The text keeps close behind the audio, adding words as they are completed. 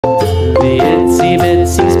The itsy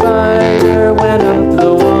bitsy spider went up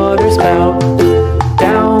the water spout.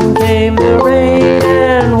 Down came the rain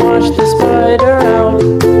and washed the spider out.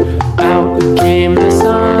 Out came the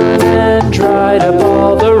sun and dried up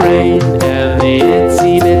all the rain. And the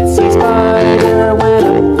itsy bitsy spider went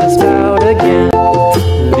up the spout again.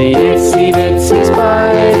 The itsy bitsy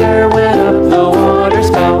spider went up the water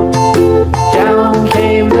spout. Down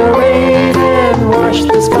came the rain and washed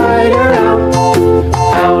the spider out.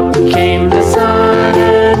 Out came the sun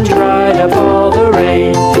and dried up all the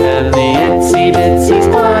rain. And the itsy bitsy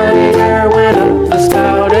spider went up the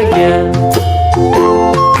spout again.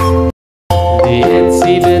 The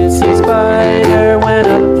itsy bitsy spider went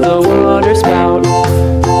up the water spout.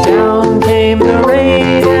 Down came the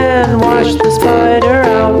rain and washed the spider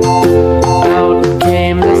out. Out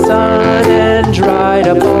came the sun and dried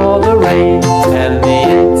up all the rain. And the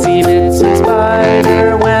itsy bitsy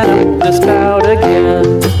spider went up the spout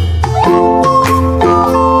again.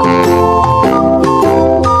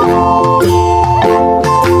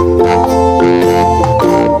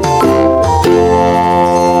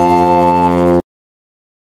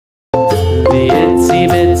 The itsy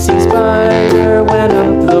bitsy spider